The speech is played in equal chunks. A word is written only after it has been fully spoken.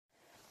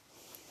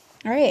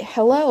All right,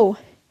 hello,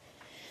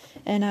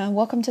 and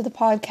welcome to the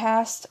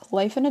podcast,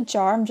 Life in a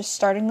Jar. I'm just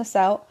starting this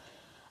out.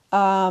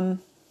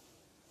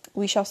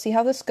 We shall see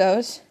how this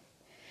goes.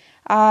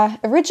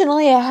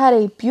 Originally, I had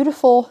a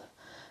beautiful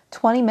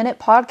 20-minute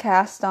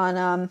podcast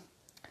on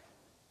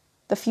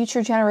the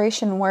future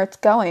generation and where it's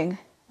going.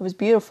 It was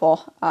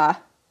beautiful.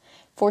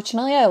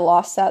 Fortunately, I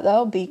lost that,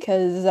 though,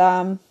 because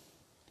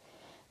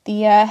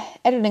the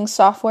editing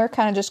software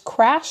kind of just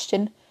crashed,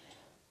 and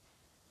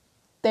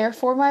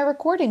therefore my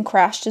recording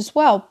crashed as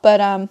well.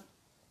 But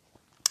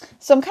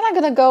so I'm kind of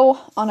going to go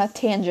on a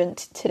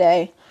tangent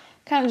today,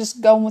 kind of just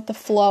going with the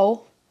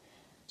flow.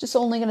 Just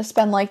only going to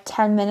spend like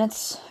 10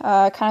 minutes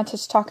kind of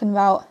just talking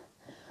about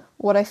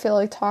what I feel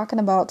like talking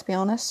about, to be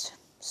honest.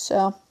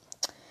 So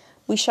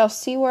we shall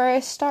see where I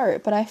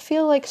start. But I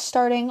feel like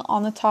starting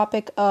on the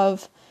topic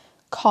of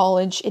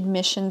college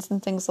admissions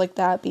and things like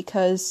that,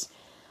 because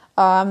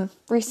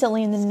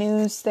recently in the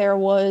news there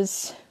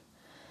was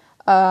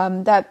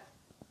that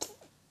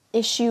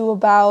issue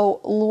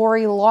about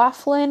Lori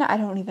Loughlin. I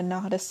don't even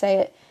know how to say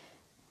it.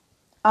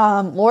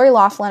 Lori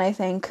Loughlin, I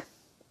think,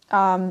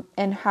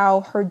 and how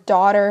her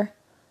daughters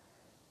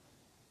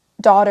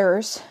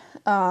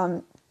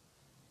got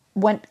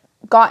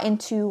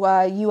into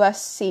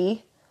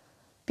USC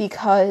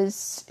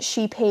because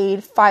she paid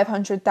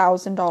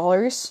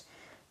 $500,000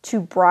 to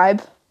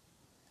bribe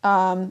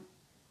them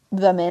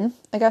in,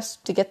 I guess,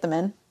 to get them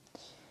in.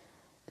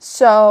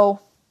 So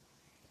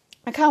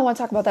I kind of want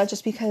to talk about that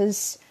just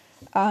because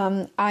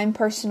I'm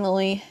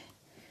personally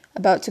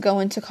about to go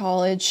into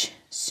college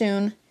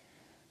soon,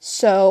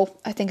 so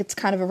I think it's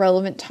kind of a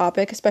relevant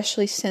topic,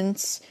 especially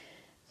since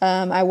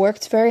I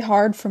worked very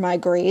hard for my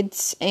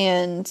grades,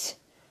 and,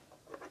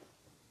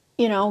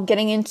 you know,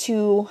 getting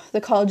into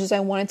the colleges I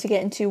wanted to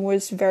get into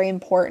was very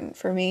important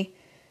for me.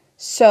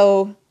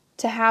 So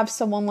to have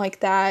someone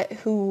like that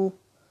who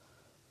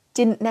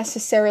didn't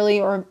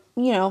necessarily, or,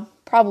 you know,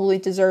 probably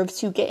deserves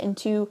to get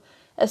into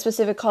a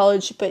specific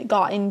college, but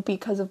got in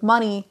because of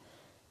money,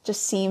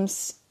 just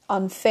seems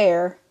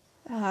unfair,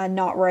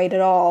 not right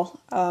at all.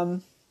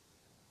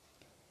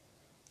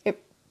 It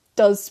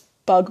does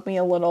bug me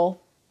a little,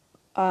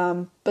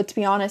 but to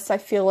be honest, I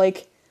feel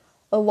like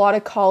a lot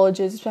of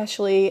colleges,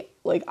 especially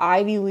like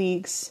Ivy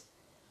Leagues,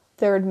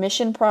 their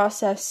admission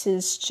process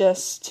is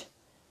just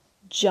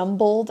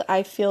jumbled.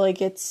 I feel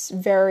like it's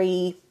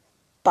very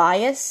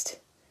biased.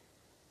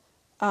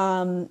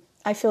 I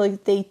feel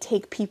like they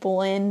take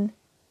people in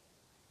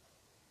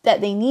that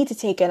they need to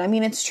take in. I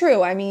mean, it's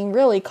true. I mean,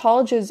 really,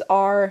 colleges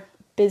are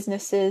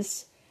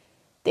businesses.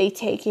 They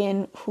take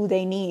in who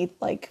they need.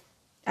 Like,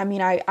 I mean,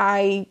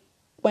 I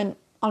went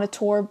on a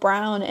tour of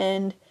Brown,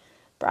 and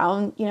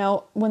Brown, you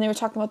know, when they were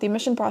talking about the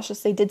admission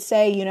process, they did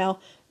say, you know,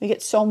 we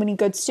get so many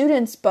good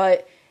students,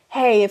 but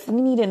hey, if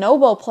we need an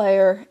oboe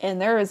player and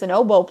there is an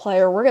oboe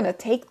player, we're going to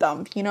take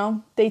them, you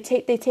know? They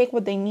take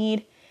what they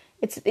need.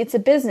 It's a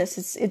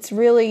business. It's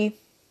really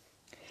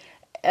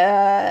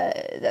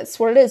that's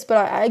what it is.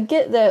 But I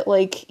get that,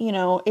 like, you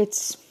know,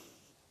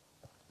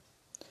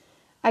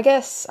 I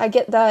guess I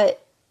get that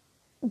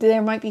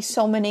there might be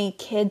so many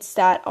kids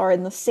that are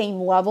in the same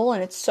level,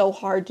 and it's so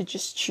hard to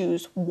just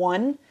choose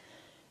one.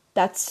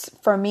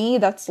 For me,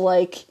 that's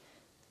like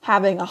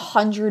having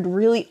 100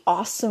 really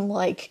awesome,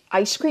 like,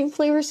 ice cream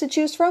flavors to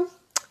choose from.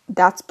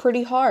 That's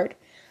pretty hard.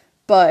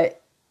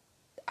 But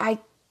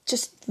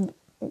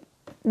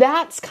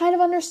that's kind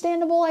of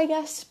understandable, I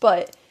guess.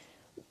 But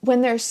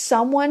when there's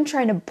someone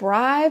trying to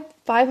bribe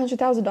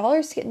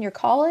 $500,000 to get in your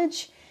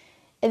college,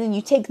 and then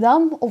you take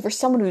them over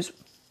someone who's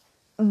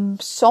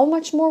so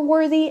much more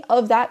worthy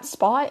of that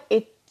spot,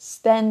 it's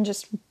then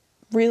just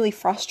really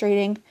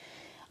frustrating,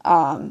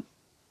 and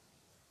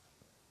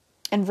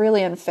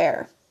really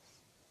unfair.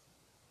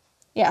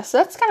 Yeah, so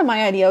that's kind of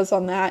my ideas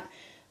on that. I'm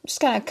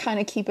just gonna kind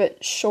of keep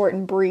it short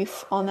and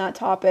brief on that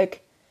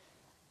topic.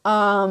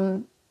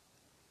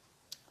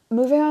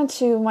 Moving on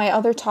to my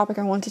other topic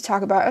I wanted to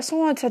talk about. I also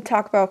wanted to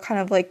talk about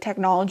kind of like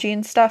technology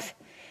and stuff,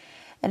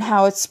 and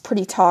how it's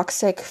pretty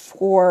toxic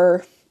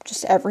for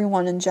just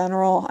everyone in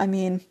general. I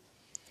mean,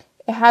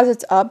 it has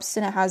its ups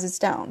and it has its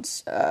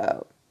downs.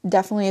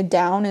 Definitely a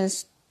down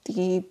is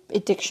the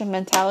addiction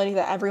mentality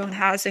that everyone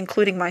has,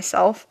 including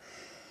myself.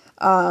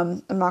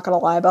 I'm not going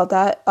to lie about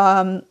that.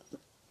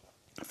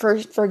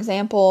 For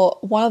example,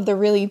 one of the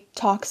really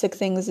toxic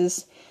things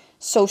is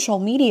social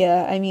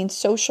media. I mean,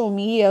 social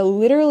media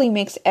literally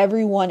makes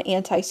everyone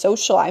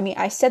antisocial. I mean,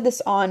 I said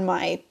this on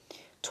my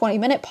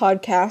 20-minute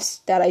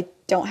podcast that I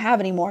don't have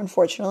anymore,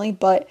 unfortunately,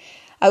 but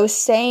I was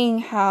saying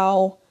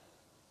how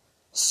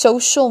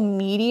social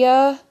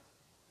media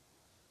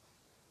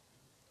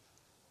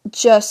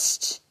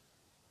just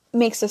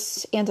makes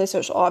us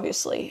antisocial,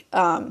 obviously,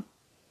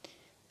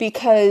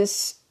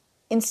 because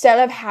instead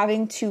of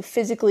having to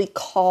physically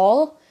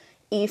call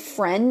a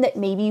friend that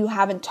maybe you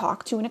haven't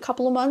talked to in a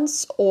couple of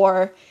months,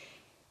 or,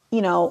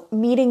 you know,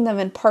 meeting them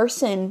in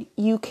person,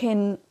 you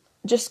can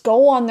just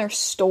go on their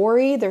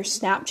story, their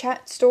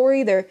Snapchat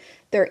story, their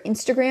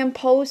Instagram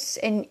posts,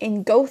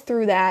 and go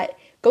through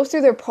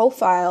their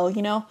profile,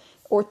 you know,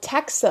 or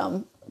text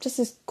them just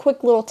this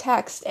quick little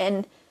text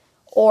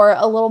or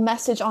a little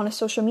message on a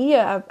social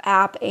media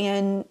app,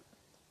 and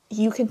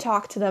you can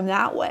talk to them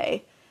that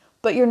way.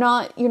 But you're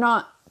not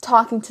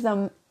talking to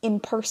them in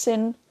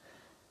person,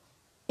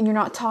 and you're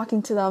not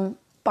talking to them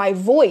by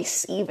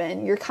voice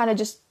even. You're kind of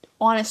just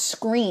on a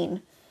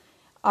screen.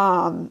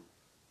 And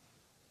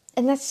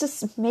that's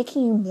just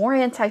making you more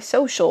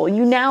antisocial.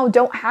 You now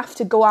don't have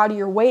to go out of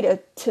your way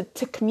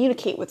to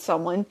communicate with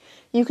someone.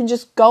 You can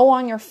just go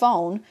on your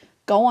phone,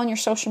 go on your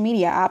social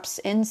media apps,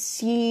 and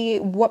see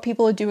what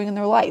people are doing in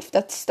their life.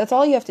 That's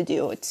all you have to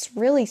do. It's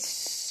really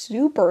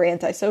super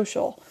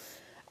antisocial.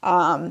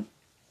 I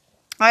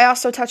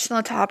also touched on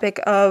the topic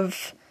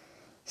of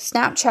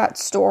Snapchat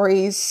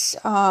stories,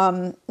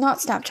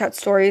 Snapchat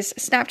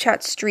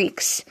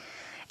streaks,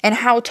 and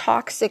how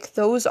toxic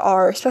those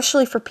are,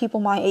 especially for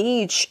people my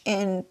age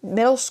and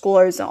middle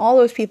schoolers and all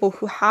those people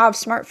who have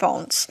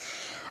smartphones.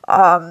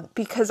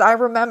 Because I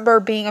remember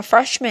being a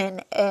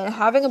freshman and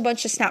having a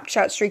bunch of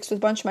Snapchat streaks with a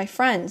bunch of my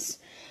friends.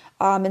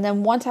 And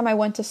then one time I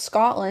went to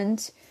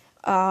Scotland,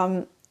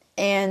 and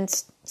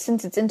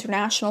since it's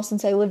international,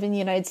 since I live in the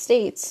United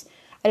States,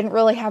 I didn't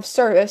really have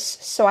service,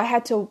 so I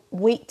had to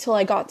wait till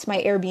I got to my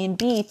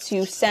Airbnb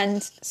to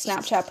send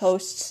Snapchat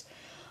posts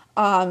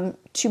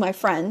to my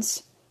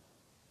friends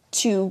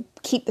to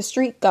keep the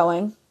streak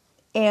going.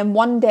 And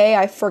one day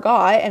I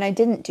forgot and I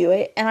didn't do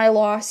it, and I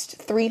lost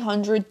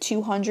 300,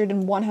 200,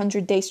 and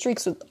 100 day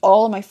streaks with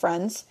all of my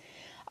friends.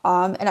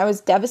 And I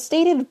was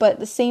devastated, but at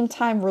the same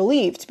time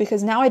relieved,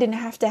 because now I didn't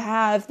have to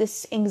have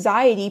this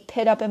anxiety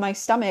pit up in my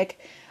stomach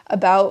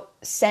about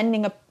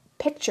sending a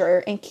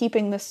picture and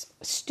keeping this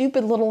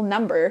stupid little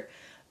number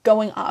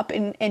going up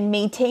and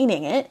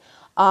maintaining it.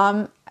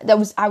 I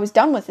was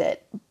done with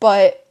it.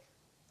 But,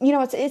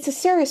 it's a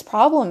serious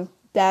problem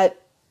that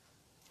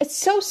it's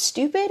so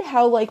stupid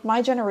how, like,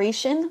 my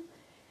generation,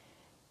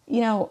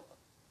 is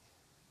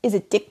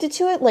addicted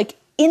to it. Like,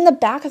 in the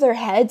back of their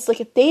heads,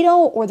 like, if they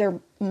don't, or their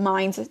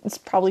minds, it's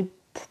probably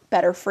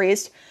better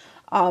phrased,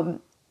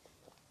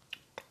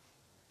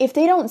 if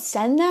they don't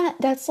send that,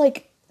 that's,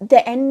 like,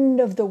 the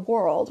end of the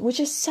world, which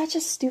is such a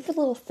stupid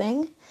little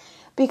thing,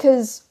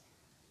 because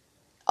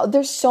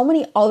there's so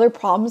many other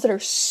problems that are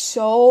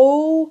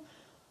so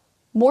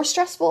more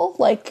stressful,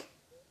 like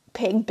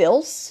paying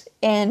bills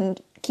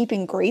and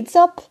keeping grades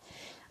up,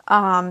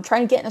 trying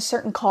to get in a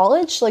certain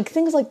college, like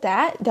things like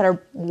that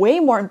are way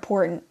more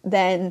important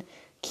than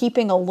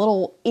keeping a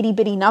little itty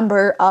bitty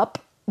number up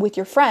with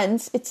your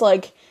friends. It's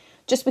like,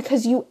 just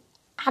because you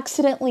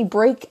accidentally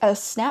break a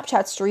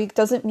Snapchat streak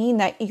doesn't mean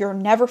that you're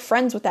never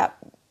friends with that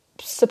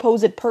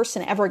supposed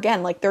person ever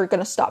again. Like, they're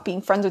gonna stop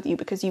being friends with you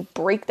because you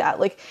break that.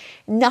 Like,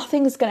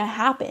 nothing's gonna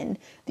happen.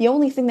 The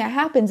only thing that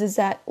happens is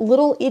that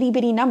little itty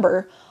bitty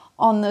number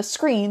on the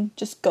screen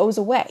just goes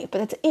away. But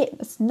that's it.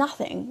 It's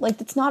nothing. Like,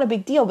 it's not a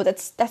big deal, but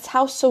that's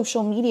how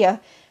social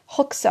media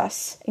hooks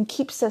us and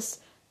keeps us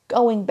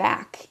going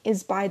back,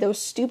 is by those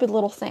stupid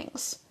little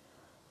things.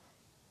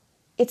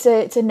 It's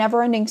a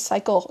never-ending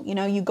cycle.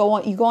 You go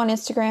on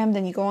Instagram,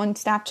 then you go on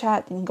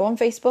Snapchat, then you go on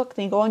Facebook,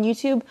 then you go on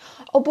YouTube.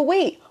 Oh, but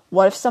wait,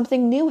 what if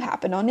something new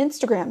happened on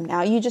Instagram?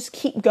 Now you just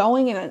keep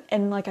going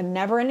in like a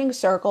never-ending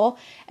circle,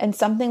 and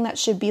something that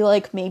should be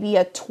like maybe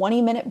a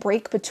 20-minute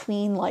break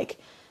between like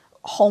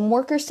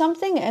homework or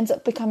something ends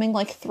up becoming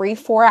like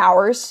 3-4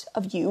 hours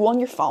of you on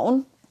your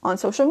phone on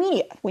social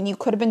media, when you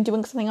could have been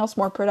doing something else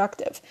more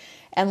productive.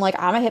 And like,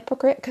 I'm a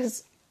hypocrite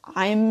because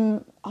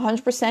I'm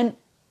 100%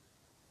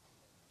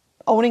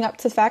 owning up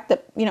to the fact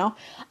that,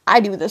 I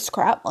do this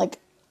crap. Like,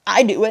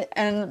 I do it,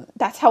 and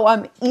that's how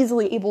I'm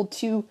easily able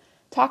to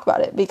talk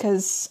about it,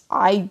 because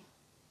I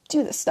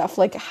do this stuff.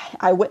 Like,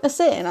 I witness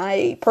it, and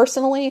I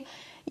personally,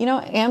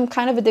 am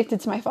kind of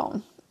addicted to my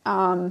phone,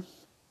 and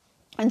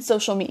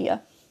social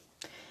media.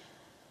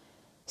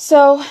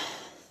 So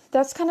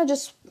that's kind of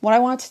just what I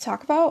wanted to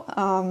talk about.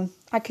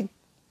 I could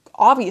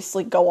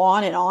obviously go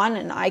on,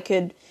 and I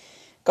could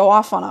go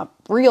off on a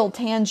real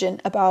tangent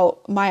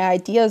about my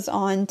ideas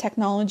on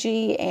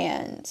technology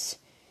and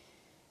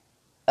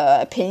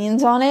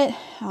opinions on it.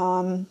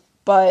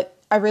 But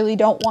I really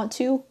don't want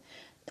to.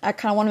 I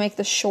kind of want to make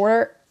this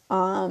shorter.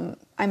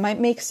 I might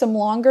make some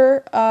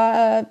longer,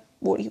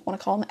 what do you want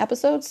to call them,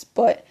 episodes?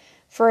 But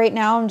for right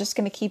now, I'm just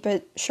going to keep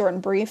it short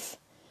and brief.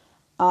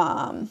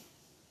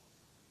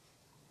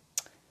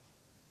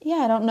 Yeah,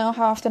 I don't know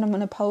how often I'm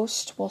going to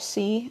post. We'll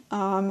see.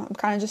 I'm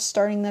kind of just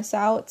starting this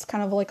out. It's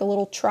kind of like a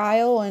little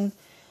trial, and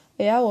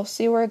yeah, we'll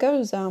see where it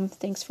goes.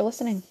 Thanks for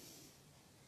listening.